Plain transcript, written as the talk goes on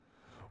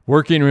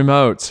Working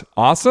remote,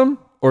 awesome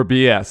or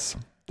BS?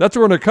 That's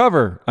what we're going to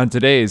cover on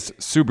today's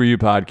Super U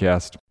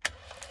podcast.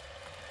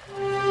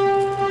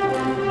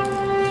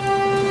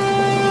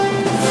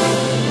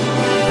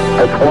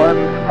 It's one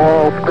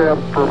small step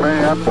for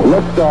man.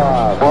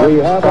 Liftoff. We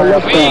have a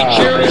liftoff. We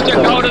choose to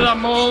go to the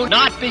moon,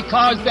 not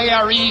because they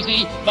are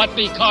easy, but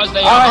because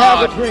they are I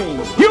hard. have a dream.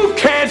 You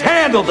can't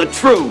handle the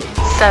truth.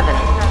 7,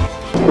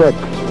 6,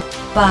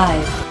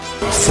 5,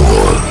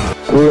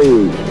 3,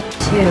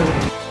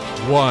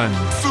 2, 1.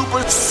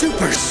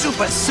 Super.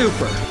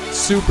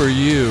 Super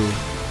U.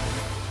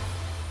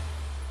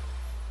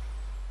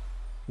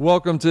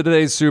 Welcome to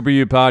today's Super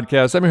U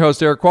podcast. I'm your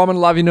host, Eric Qualman. A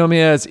lot of you know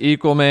me as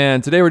Equal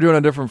Man. Today we're doing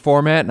a different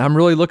format, and I'm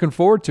really looking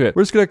forward to it.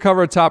 We're just going to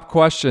cover a top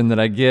question that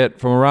I get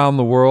from around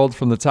the world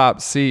from the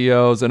top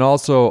CEOs and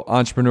also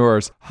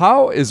entrepreneurs.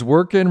 How is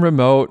working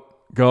remote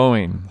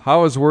going?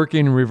 How is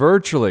working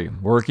virtually,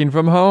 working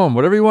from home,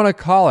 whatever you want to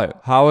call it?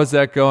 How is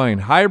that going?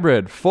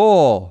 Hybrid,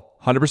 full,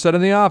 100%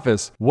 in the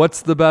office.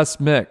 What's the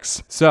best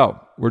mix? So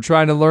we're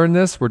trying to learn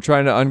this. We're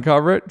trying to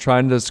uncover it,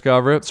 trying to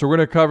discover it. So we're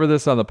going to cover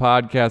this on the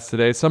podcast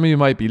today. Some of you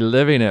might be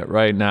living it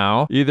right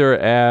now, either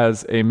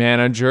as a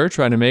manager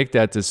trying to make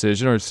that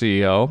decision or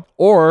CEO,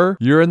 or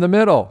you're in the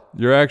middle.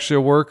 You're actually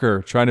a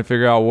worker trying to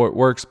figure out what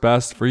works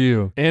best for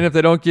you. And if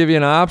they don't give you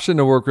an option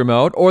to work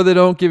remote, or they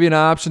don't give you an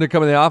option to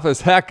come in the office,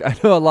 heck, I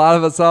know a lot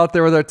of us out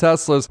there with our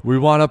Teslas, we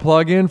want to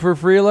plug in for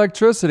free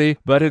electricity,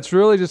 but it's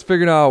really just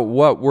figuring out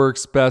what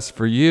works best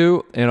for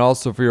you and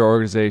also for your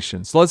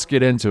organization. So let's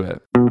get into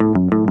it.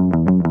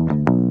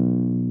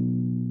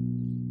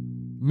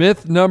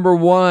 Myth number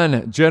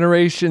 1,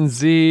 Generation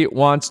Z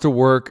wants to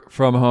work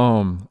from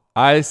home.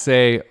 I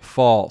say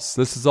false.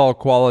 This is all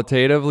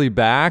qualitatively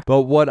backed,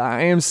 but what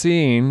I am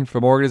seeing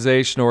from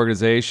organization to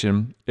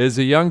organization is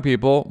the young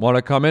people want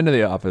to come into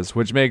the office,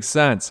 which makes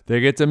sense. They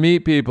get to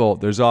meet people.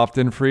 There's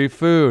often free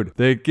food.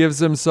 It gives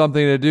them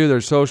something to do.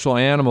 They're social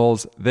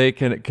animals. They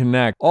can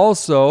connect.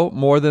 Also,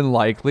 more than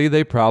likely,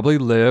 they probably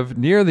live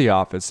near the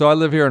office. So I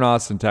live here in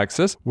Austin,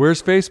 Texas.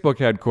 Where's Facebook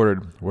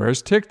headquartered?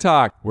 Where's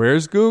TikTok?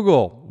 Where's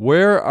Google?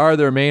 Where are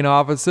their main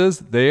offices?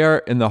 They are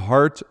in the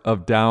heart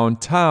of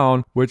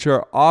downtown, which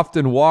are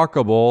often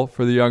walkable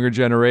for the younger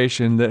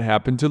generation that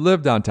happen to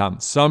live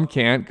downtown. Some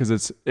can't because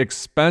it's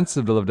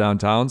expensive to live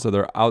downtown, so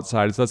they're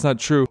outside. So that's not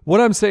true. What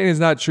I'm saying is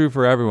not true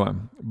for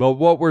everyone. But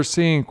what we're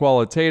seeing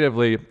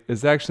qualitatively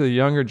is actually the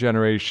younger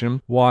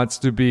generation wants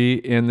to be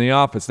in the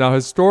office. Now,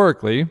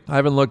 historically, I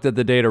haven't looked at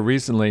the data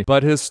recently,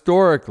 but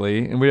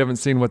historically, and we haven't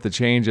seen what the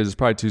change is, it's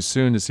probably too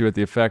soon to see what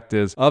the effect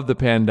is of the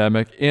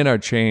pandemic in our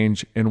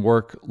change in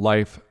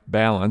work-life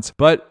balance.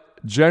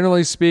 But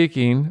generally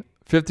speaking,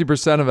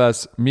 50% of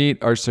us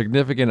meet our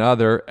significant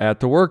other at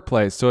the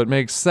workplace. So it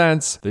makes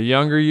sense. The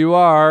younger you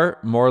are,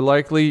 more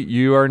likely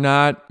you are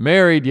not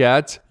married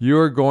yet. You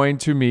are going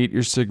to meet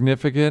your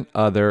significant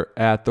other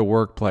at the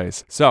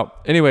workplace. So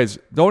anyways,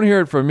 don't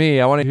hear it from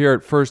me. I want to hear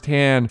it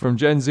firsthand from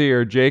Gen Z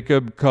or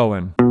Jacob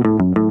Cohen.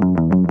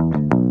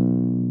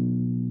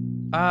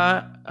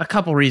 A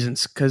couple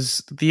reasons,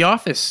 because the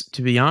office,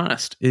 to be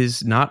honest,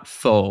 is not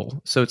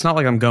full. So it's not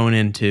like I'm going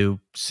in to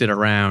sit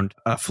around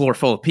a floor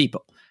full of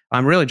people.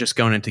 I'm really just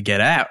going in to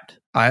get out.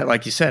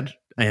 Like you said,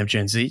 I am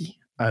Gen Z.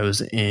 I was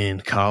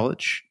in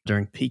college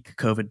during peak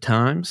COVID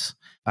times.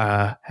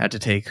 Had to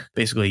take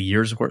basically a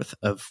year's worth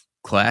of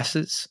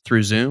classes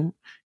through Zoom.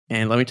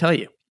 And let me tell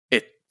you,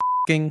 it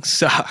f***ing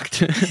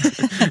sucked.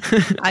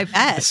 I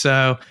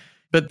bet.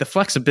 But the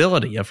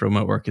flexibility of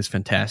remote work is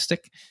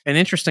fantastic. An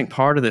interesting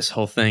part of this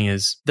whole thing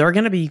is there are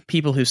going to be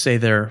people who say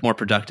they're more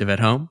productive at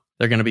home.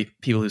 There are going to be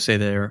people who say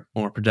they're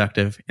more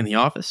productive in the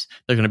office.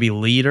 There are going to be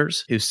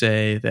leaders who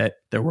say that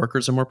their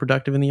workers are more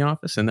productive in the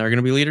office. And there are going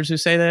to be leaders who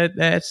say that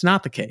that's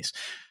not the case.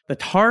 The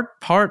hard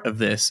part of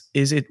this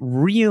is it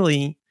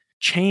really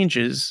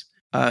changes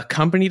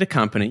company to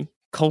company,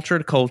 culture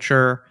to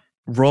culture,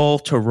 role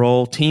to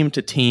role, team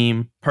to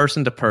team,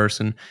 person to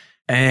person.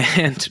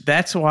 And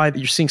that's why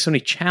you're seeing so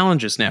many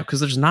challenges now, because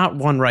there's not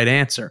one right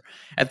answer.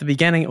 At the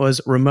beginning, it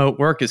was remote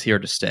work is here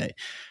to stay.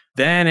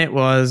 Then it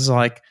was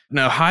like,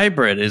 no,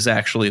 hybrid is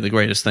actually the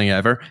greatest thing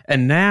ever.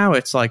 And now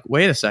it's like,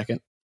 wait a second,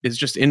 it's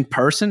just in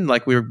person,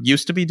 like we were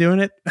used to be doing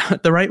it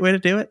the right way to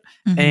do it.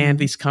 Mm-hmm. And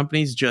these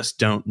companies just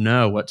don't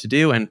know what to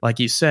do. And like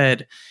you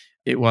said,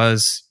 it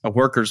was a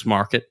workers'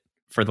 market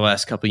for the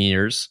last couple of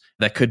years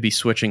that could be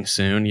switching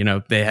soon. You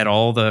know, they had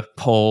all the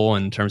pull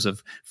in terms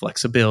of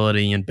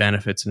flexibility and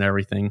benefits and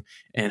everything.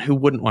 And who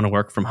wouldn't want to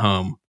work from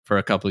home for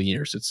a couple of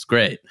years? It's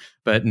great.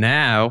 But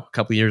now, a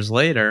couple of years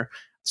later,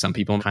 some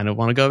people kind of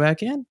want to go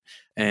back in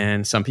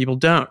and some people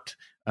don't.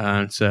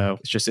 So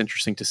it's just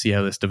interesting to see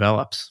how this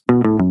develops.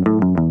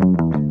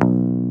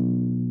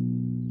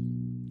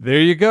 There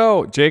you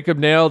go. Jacob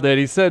nailed it.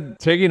 He said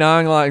taking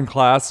online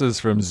classes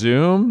from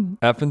Zoom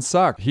effing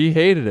sucked. He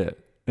hated it.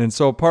 And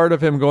so part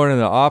of him going to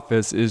the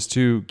office is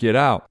to get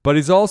out. But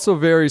he's also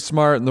very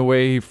smart in the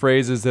way he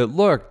phrases it.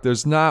 Look,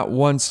 there's not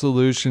one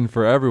solution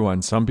for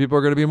everyone. Some people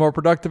are going to be more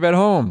productive at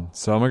home.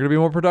 Some are going to be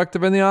more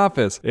productive in the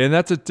office. And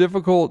that's a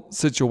difficult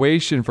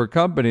situation for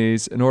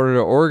companies in order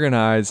to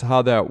organize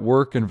how that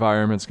work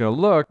environment's going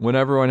to look when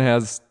everyone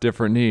has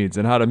different needs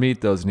and how to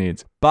meet those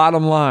needs.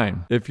 Bottom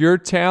line, if you're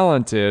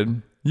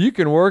talented, you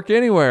can work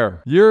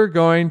anywhere. You're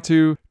going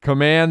to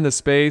command the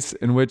space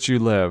in which you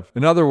live.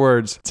 In other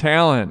words,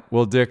 talent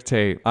will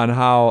dictate on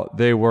how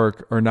they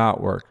work or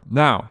not work.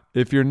 Now,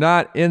 if you're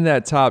not in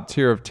that top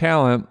tier of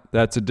talent,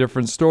 that's a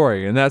different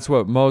story. And that's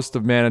what most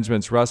of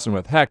management's wrestling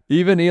with. Heck,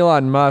 even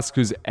Elon Musk,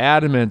 who's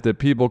adamant that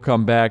people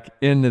come back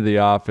into the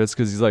office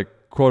because he's like,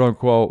 quote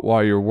unquote,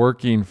 while you're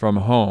working from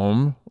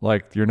home,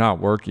 like you're not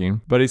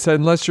working. But he said,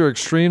 unless you're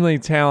extremely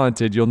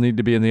talented, you'll need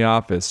to be in the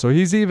office. So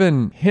he's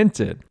even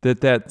hinted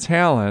that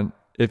talent,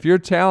 if you're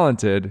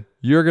talented,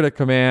 you're going to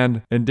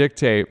command and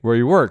dictate where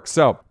you work.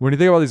 So when you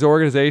think about these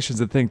organizations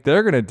that think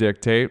they're going to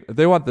dictate, if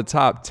they want the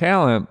top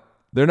talent,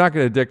 they're not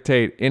going to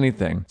dictate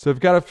anything. So we've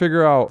got to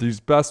figure out these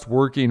best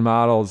working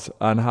models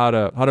on how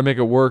to make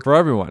it work for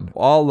everyone,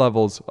 all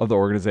levels of the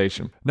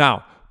organization.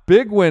 Now,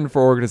 big win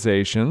for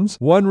organizations.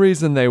 One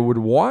reason they would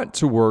want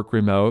to work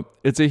remote,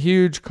 it's a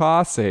huge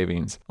cost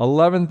savings.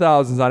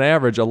 $11,000 on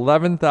average,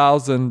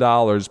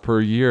 $11,000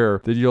 per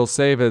year that you'll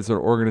save as an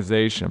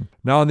organization.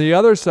 Now, on the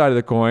other side of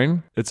the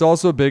coin, it's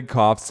also a big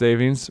cost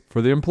savings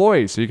for the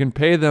employees. So you can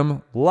pay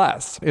them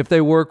less. If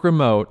they work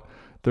remote,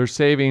 their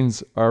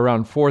savings are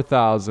around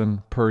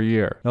 $4,000 per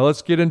year. Now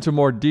let's get into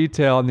more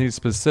detail on these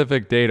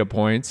specific data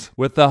points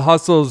with The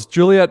Hustle's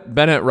Juliet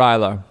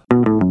Bennett-Rylah.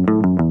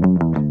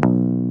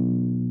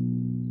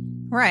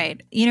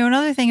 Right.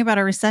 Another thing about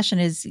a recession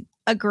is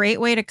a great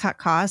way to cut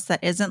costs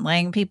that isn't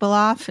laying people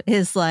off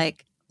is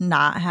like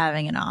not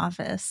having an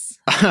office.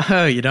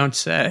 Oh, you don't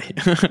say.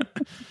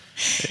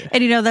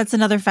 And, that's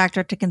another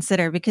factor to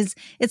consider because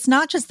it's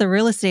not just the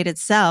real estate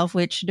itself,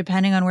 which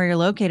depending on where you're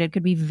located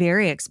could be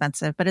very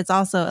expensive, but it's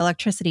also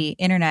electricity,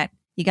 internet.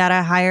 You got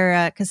to hire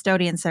a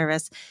custodian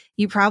service.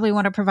 You probably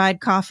want to provide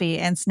coffee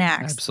and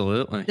snacks.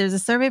 Absolutely. There's a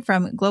survey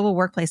from Global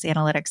Workplace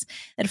Analytics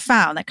that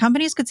found that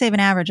companies could save an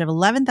average of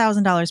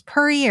 $11,000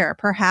 per year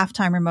per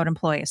half-time remote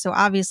employee. So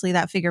obviously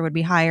that figure would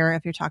be higher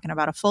if you're talking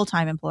about a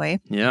full-time employee.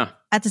 Yeah.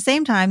 At the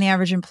same time, the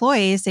average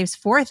employee saves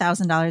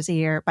 $4,000 a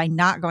year by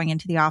not going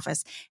into the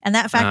office. And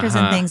that factors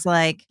in things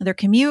like their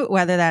commute,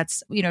 whether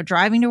that's,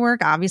 driving to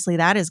work. Obviously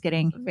that is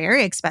getting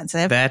very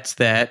expensive. That's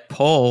that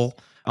poll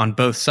on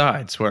both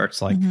sides where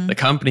it's like the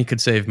company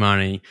could save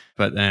money,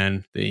 but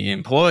then the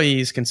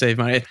employees can save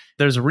money.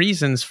 There's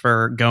reasons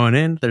for going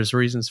in. There's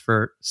reasons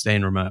for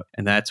staying remote.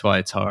 And that's why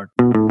it's hard.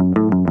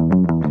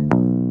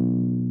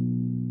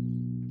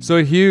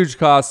 So huge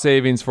cost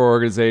savings for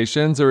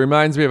organizations. It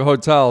reminds me of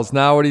hotels.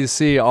 Now what do you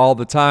see all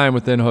the time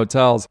within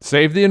hotels?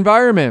 Save the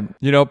environment.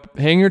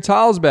 Hang your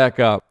towels back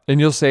up and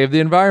you'll save the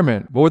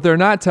environment. But what they're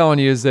not telling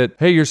you is that,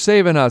 hey, you're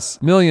saving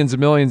us millions and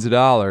millions of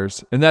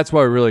dollars. And that's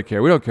why we really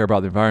care. We don't care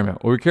about the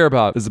environment. What we care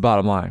about is the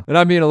bottom line. And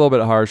I'm being a little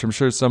bit harsh. I'm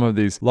sure some of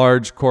these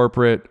large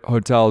corporate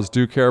hotels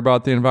do care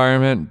about the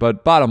environment.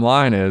 But bottom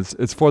line is,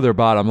 it's for their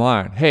bottom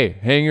line. Hey,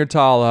 hang your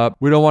towel up.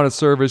 We don't want to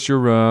service your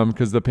room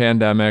because of the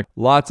pandemic.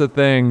 Lots of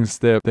things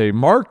that they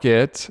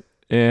market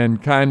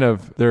and kind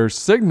of they're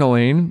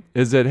signaling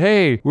is that,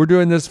 hey, we're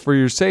doing this for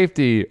your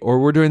safety or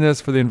we're doing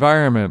this for the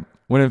environment.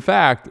 When in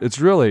fact, it's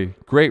really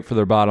great for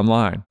their bottom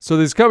line. So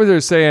these companies are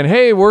saying,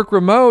 hey, work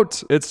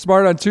remote. It's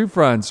smart on two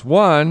fronts.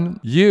 One,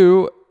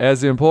 you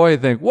as the employee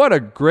think, what a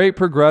great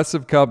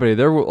progressive company.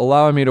 They're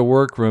allowing me to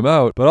work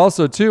remote. But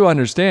also two,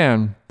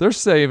 understand they're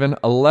saving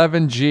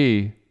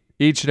 $11,000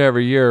 each and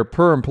every year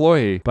per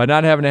employee by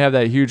not having to have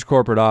that huge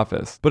corporate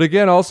office. But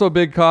again, also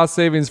big cost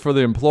savings for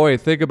the employee.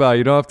 Think about it.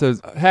 You don't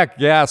have to, heck,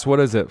 gas, what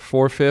is it?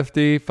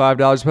 $4.50,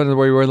 $5, depending on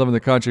where you live in the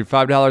country,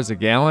 $5 a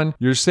gallon.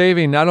 You're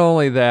saving not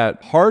only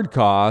that hard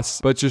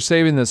cost, but you're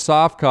saving the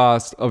soft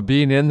cost of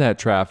being in that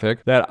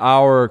traffic, that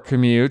hour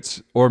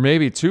commute, or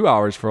maybe 2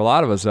 hours for a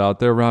lot of us out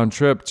there, round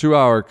trip,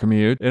 2-hour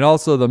commute, and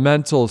also the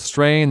mental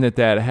strain that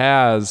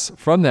has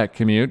from that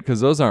commute, because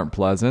those aren't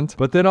pleasant.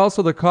 But then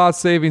also the cost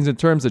savings in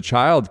terms of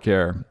childcare.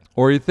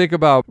 Or you think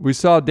about, we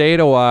saw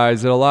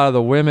data-wise that a lot of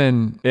the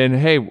women, and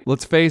hey,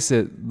 let's face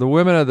it, the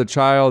women of the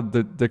child,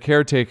 the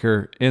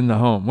caretaker in the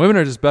home, women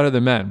are just better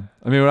than men.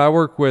 I mean, when I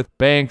work with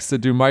banks that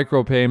do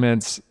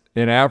micropayments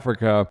in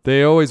Africa,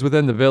 they always,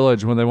 within the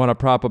village, when they want to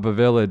prop up a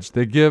village,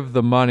 they give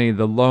the money,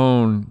 the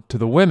loan to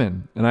the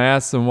women. And I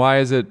ask them, why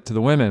is it to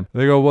the women?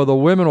 They go, well, the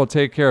women will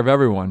take care of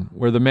everyone,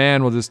 where the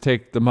man will just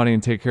take the money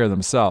and take care of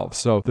themselves.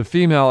 So the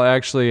female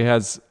actually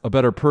has a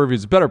better purview,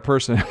 is a better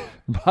person,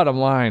 bottom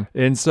line.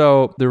 And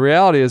so the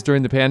reality is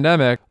during the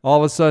pandemic, all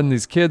of a sudden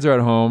these kids are at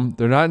home,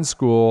 they're not in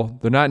school,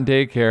 they're not in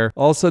daycare.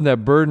 All of a sudden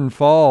that burden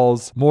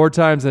falls more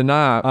times than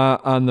not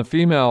on the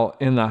female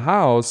in the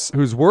house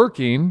who's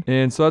working.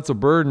 And so that's a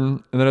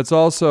burden. And then it's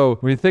also,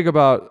 when you think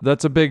about,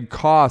 that's a big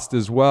cost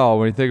as well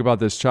when you think about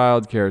this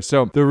childcare.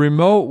 So the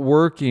remote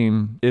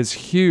working is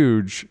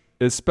huge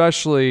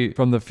especially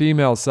from the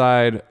female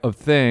side of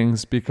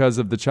things because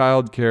of the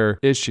childcare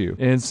issue.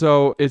 And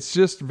so it's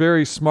just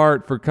very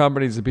smart for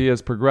companies to be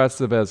as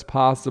progressive as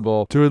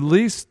possible to at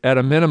least at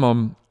a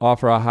minimum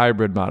offer a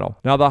hybrid model.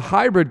 Now, the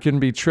hybrid can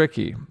be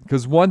tricky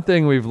because one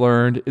thing we've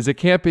learned is it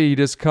can't be you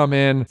just come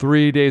in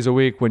 3 days a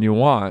week when you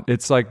want.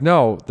 It's like,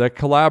 no, that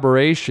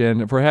collaboration,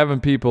 if we're having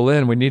people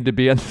in, we need to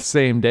be on the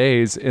same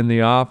days in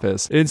the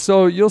office. And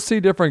so you'll see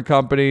different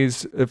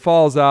companies, it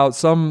falls out.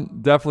 Some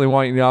definitely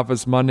want you in the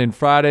office Monday and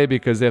Friday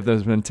because they have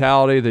this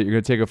mentality that you're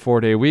going to take a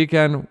 4-day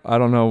weekend. I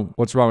don't know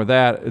what's wrong with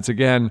that. It's,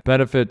 again,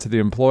 benefit to the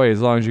employee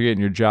as long as you're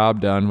getting your job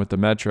done with the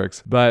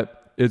metrics. But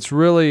it's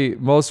really,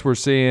 most we're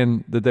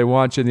seeing that they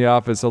want you in the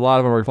office. A lot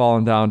of them are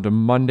falling down to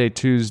Monday,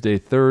 Tuesday,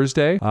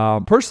 Thursday.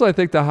 Personally, I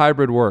think the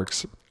hybrid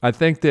works. I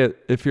think that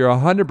if you're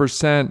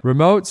 100%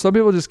 remote, some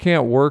people just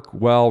can't work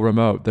well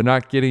remote. They're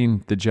not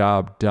getting the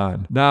job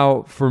done.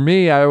 Now, for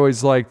me, I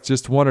always like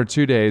just 1 or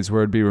 2 days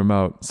where it'd be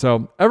remote.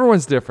 So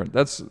everyone's different.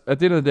 That's, at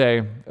the end of the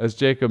day, as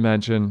Jacob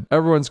mentioned,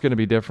 everyone's going to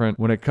be different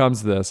when it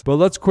comes to this. But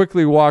let's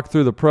quickly walk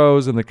through the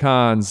pros and the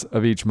cons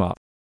of each model.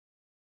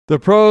 The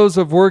pros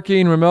of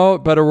working remote: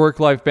 better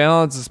work-life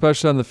balance,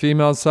 especially on the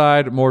female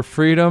side, more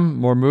freedom,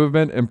 more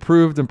movement,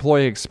 improved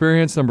employee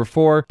experience. Number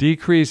 4,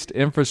 decreased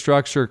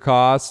infrastructure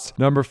costs.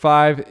 Number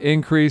 5,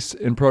 increase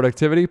in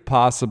productivity,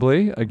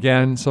 possibly.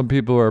 Again, some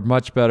people are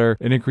much better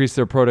and increase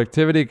their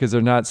productivity because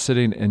they're not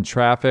sitting in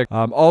traffic.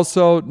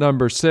 Also,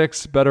 number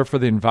 6, better for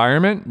the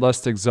environment,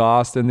 less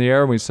exhaust in the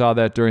air. We saw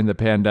that during the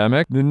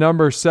pandemic. The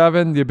number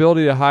 7, the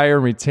ability to hire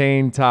and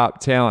retain top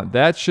talent.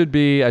 That should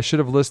be, I should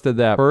have listed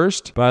that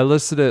first, but I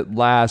listed it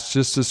last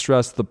just to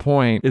stress the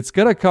point. It's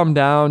going to come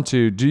down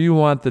to, do you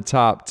want the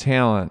top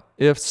talent?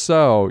 If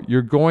so,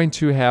 you're going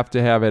to have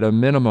at a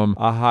minimum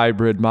a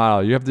hybrid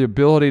model. You have the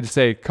ability to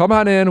say, come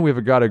on in,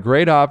 we've got a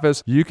great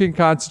office, you can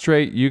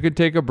concentrate, you can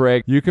take a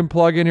break, you can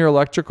plug in your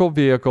electrical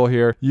vehicle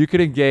here, you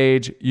can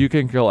engage, you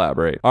can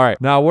collaborate. All right,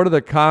 now what are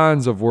the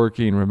cons of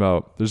working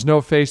remote? There's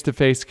no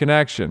face-to-face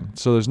connection,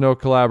 so there's no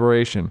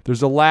collaboration.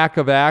 There's a lack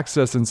of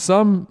access and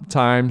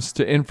sometimes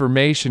to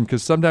information,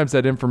 because sometimes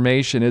that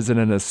information isn't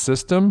in a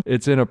system,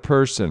 it's in a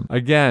person.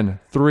 Again,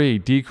 3,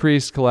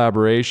 decreased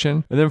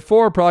collaboration. And then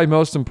 4, probably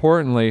most importantly,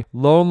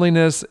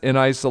 loneliness and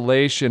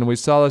isolation. We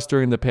saw this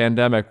during the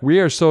pandemic. We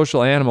are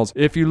social animals.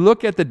 If you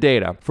look at the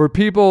data, for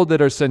people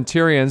that are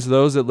centurions,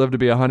 those that live to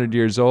be 100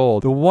 years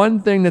old, the one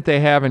thing that they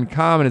have in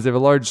common is they have a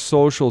large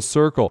social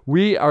circle.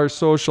 We are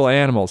social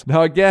animals.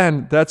 Now,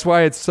 again, that's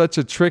why it's such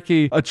a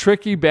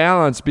tricky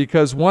balance,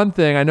 because one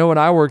thing, I know when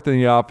I worked in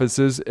the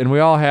offices, and we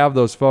all have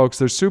those folks,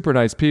 they're super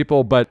nice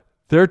people, but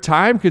they're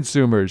time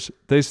consumers.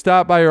 They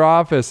stop by your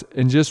office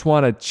and just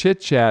want to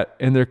chit chat,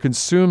 and they're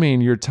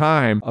consuming your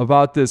time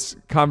about this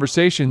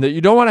conversation that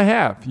you don't want to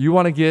have. You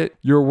want to get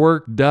your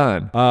work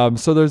done.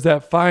 So there's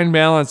that fine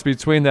balance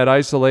between that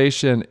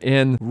isolation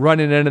and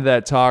running into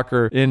that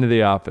talker into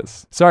the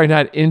office. Sorry,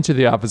 not into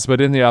the office,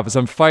 but in the office.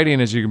 I'm fighting,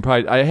 as you can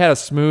probably, I had a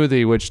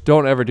smoothie, which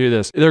don't ever do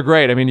this. They're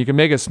great. I mean, you can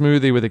make a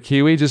smoothie with a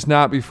kiwi, just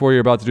not before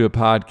you're about to do a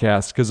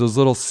podcast, because those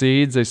little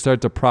seeds, they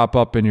start to prop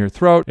up in your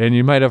throat, and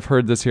you might have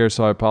heard this here,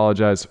 so I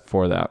apologize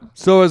for that.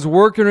 So is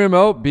working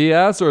remote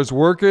BS or is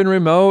working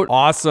remote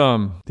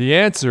awesome? The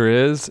answer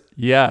is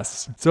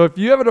yes. So if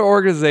you have an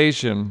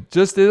organization, it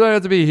doesn't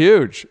have to be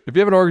huge. If you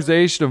have an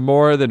organization of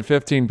more than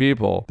 15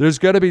 people, there's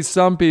going to be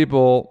some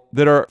people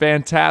that are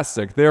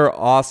fantastic. They're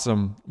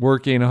awesome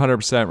working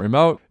 100%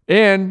 remote.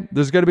 And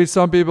there's going to be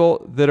some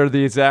people that are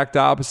the exact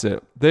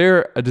opposite.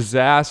 They're a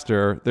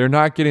disaster. They're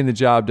not getting the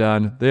job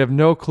done. They have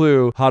no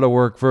clue how to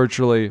work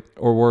virtually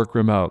or work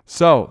remote.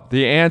 So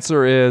the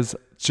answer is,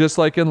 just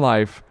like in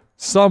life,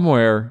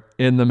 somewhere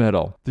in the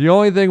middle. The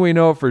only thing we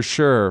know for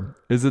sure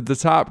is that the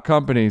top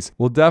companies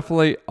will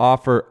definitely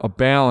offer a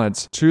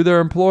balance to their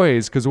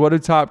employees, because what do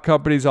top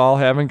companies all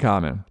have in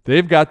common?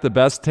 They've got the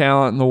best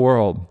talent in the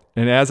world.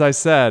 And as I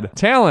said,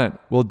 talent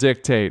will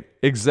dictate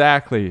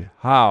exactly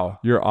how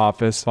your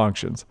office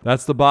functions.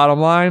 That's the bottom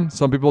line.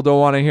 Some people don't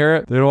want to hear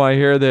it. They don't want to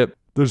hear that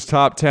there's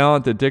top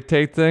talent that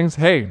dictate things.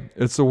 Hey,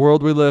 it's the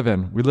world we live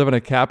in. We live in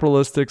a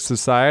capitalistic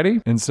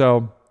society, and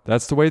so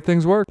that's the way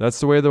things work. That's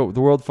the way the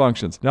world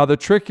functions. Now, the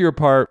trickier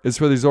part is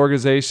for these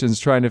organizations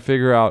trying to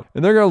figure out,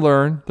 and they're going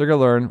to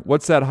learn,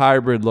 what's that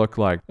hybrid look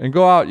like? And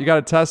go out, you got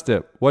to test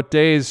it. What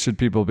days should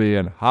people be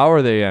in? How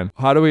are they in?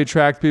 How do we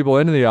attract people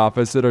into the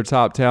office that are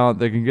top talent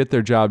that can get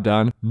their job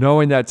done,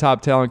 knowing that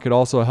top talent could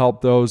also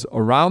help those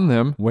around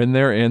them when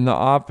they're in the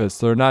office?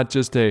 They're not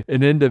just an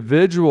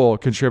individual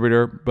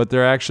contributor, but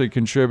they're actually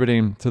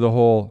contributing to the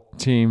whole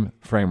team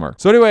framework.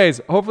 So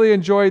anyways, hopefully you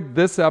enjoyed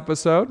this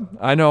episode.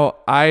 I know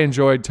I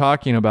enjoyed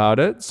talking about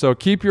it. So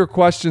keep your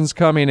questions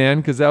coming in,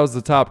 because that was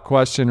the top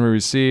question we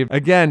received.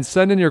 Again,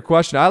 send in your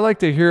question. I like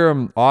to hear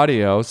them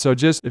audio. So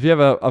just if you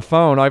have a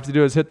phone, all you have to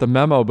do is hit the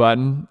memo memo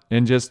button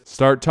and just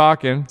start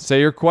talking, say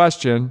your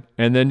question,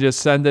 and then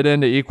just send it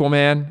in to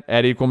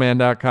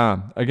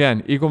equalman@equalman.com.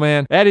 Again,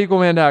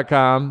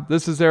 equalman@equalman.com.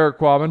 This is Eric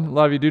Qualman. A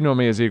lot of you do know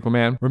me as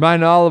Equalman.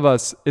 Remind all of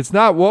us, it's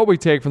not what we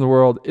take from the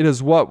world, it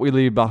is what we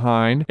leave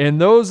behind. And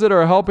those that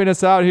are helping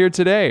us out here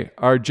today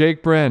are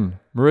Jake Bryn,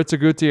 Maritza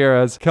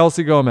Gutierrez,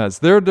 Kelsey Gomez.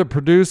 They're the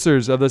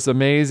producers of this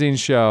amazing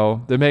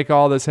show that make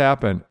all this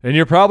happen. And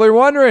you're probably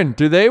wondering,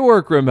 do they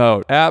work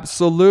remote?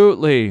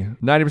 Absolutely.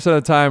 90%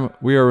 of the time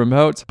we are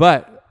remote,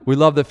 but we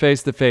love the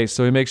face-to-face,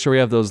 so we make sure we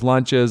have those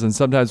lunches, and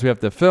sometimes we have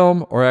to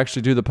film or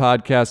actually do the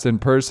podcast in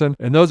person,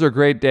 and those are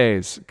great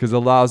days because it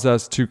allows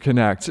us to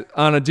connect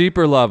on a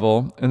deeper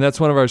level, and that's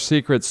one of our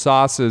secret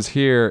sauces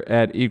here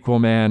at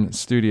Equalman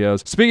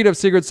Studios. Speaking of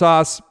secret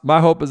sauce,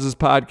 my hope is this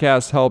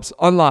podcast helps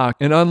unlock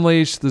and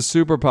unleash the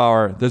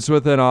superpower that's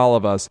within all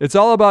of us. It's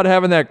all about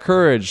having that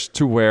courage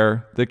to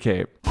wear the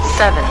cape.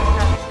 7,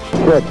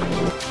 6,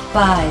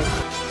 5,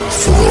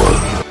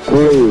 4,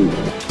 3,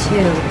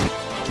 2,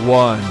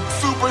 1.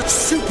 Super,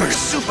 super,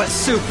 super,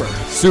 super.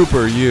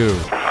 Super you.